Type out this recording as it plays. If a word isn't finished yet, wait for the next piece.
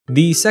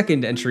The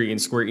second entry in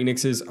Square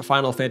Enix's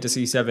Final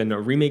Fantasy VII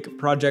Remake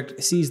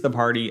project sees the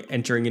party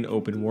entering an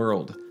open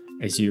world.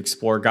 As you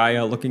explore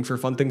Gaia looking for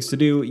fun things to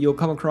do, you'll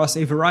come across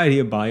a variety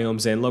of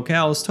biomes and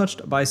locales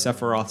touched by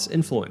Sephiroth's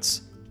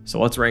influence. So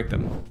let's rank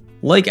them.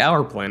 Like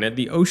our planet,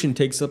 the ocean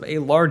takes up a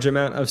large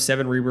amount of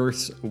VII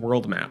Rebirth's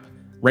world map.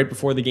 Right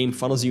before the game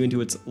funnels you into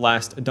its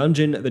last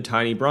dungeon, the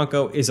tiny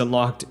Bronco is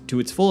unlocked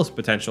to its fullest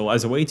potential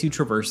as a way to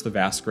traverse the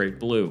vast Great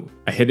Blue.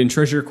 A hidden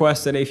treasure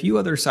quest and a few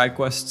other side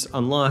quests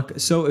unlock,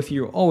 so if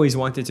you always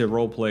wanted to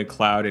roleplay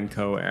Cloud and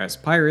Co. as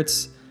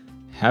pirates,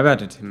 have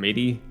at it,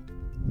 matey.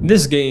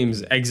 This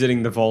game's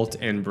exiting the vault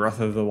and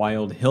Breath of the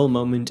Wild hill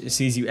moment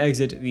sees you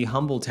exit the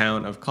humble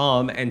town of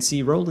Calm and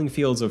see rolling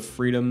fields of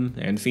freedom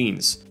and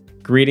fiends.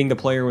 Greeting the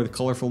player with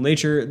colorful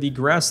nature, the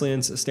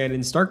grasslands stand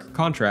in stark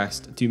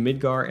contrast to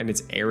Midgar and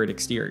its arid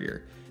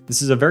exterior.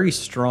 This is a very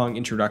strong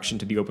introduction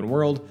to the open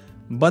world,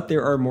 but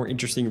there are more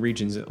interesting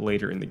regions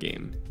later in the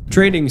game.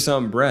 Trading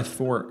some breadth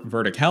for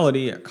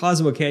verticality,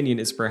 Cosmo Canyon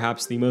is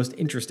perhaps the most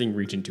interesting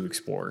region to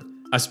explore,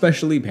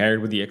 especially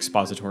paired with the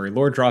expository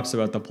lore drops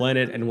about the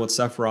planet and what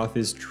Sephiroth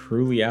is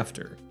truly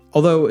after.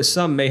 Although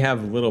some may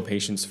have little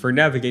patience for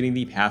navigating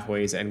the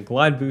pathways and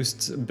glide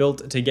boosts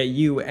built to get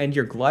you and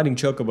your gliding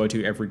chocobo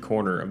to every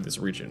corner of this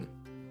region.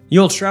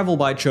 You'll travel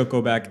by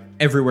chocoback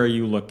everywhere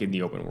you look in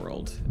the open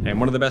world, and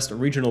one of the best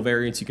regional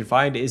variants you can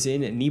find is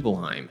in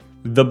Nibelheim.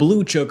 The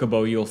blue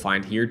chocobo you'll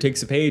find here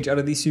takes a page out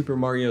of the Super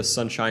Mario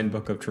Sunshine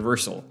Book of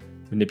Traversal,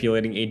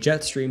 manipulating a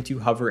jet stream to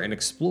hover and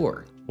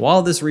explore.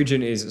 While this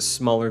region is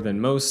smaller than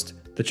most,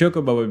 the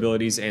chocobo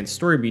abilities and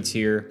story beats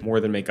here more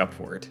than make up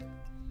for it.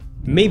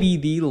 Maybe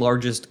the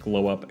largest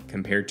glow-up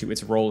compared to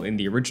its role in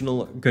the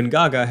original,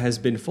 Gungaga has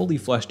been fully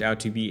fleshed out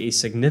to be a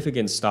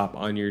significant stop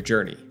on your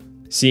journey.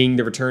 Seeing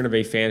the return of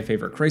a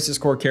fan-favorite Crisis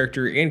Core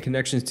character and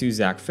connections to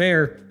Zack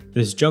Fair,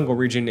 this jungle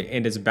region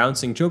and its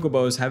bouncing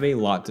chocobos have a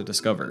lot to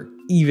discover,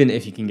 even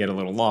if you can get a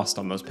little lost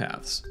on those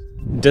paths.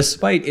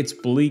 Despite its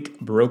bleak,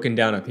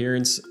 broken-down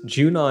appearance,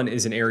 Junon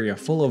is an area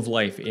full of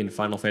life in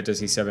Final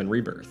Fantasy VII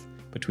Rebirth.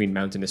 Between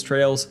mountainous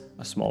trails,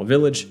 a small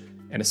village,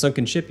 and a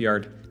sunken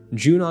shipyard,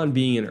 Junon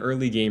being an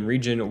early game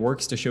region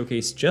works to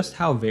showcase just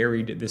how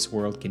varied this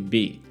world can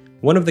be.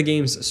 One of the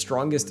game's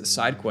strongest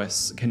side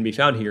quests can be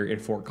found here in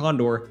Fort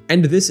Condor,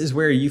 and this is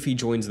where Yuffie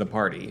joins the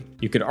party.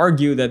 You could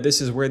argue that this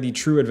is where the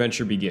true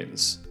adventure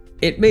begins.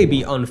 It may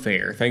be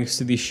unfair thanks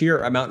to the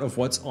sheer amount of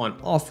what's on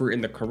offer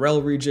in the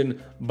Corel region,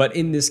 but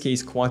in this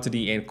case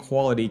quantity and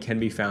quality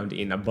can be found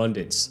in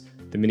abundance.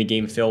 The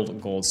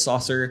minigame-filled Gold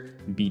Saucer,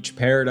 Beach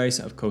Paradise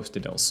of Costa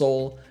del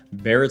Sol,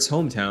 Barrett's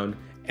hometown,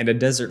 and a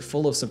desert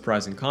full of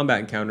surprising combat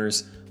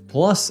encounters,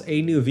 plus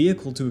a new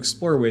vehicle to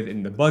explore with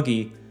in the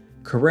buggy,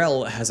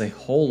 Corel has a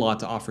whole lot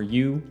to offer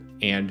you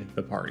and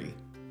the party.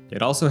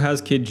 It also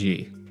has Kid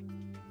G.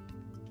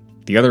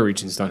 The other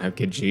regions don't have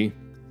Kid G.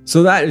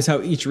 So that is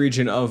how each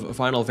region of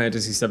Final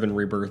Fantasy VII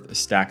Rebirth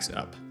stacks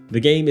up. The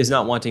game is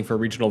not wanting for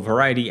regional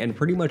variety, and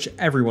pretty much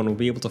everyone will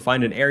be able to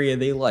find an area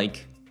they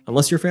like.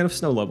 Unless you're a fan of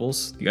snow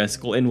levels, the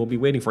Icicle Inn will be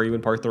waiting for you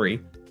in Part 3.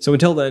 So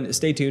until then,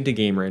 stay tuned to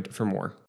Game Rant for more.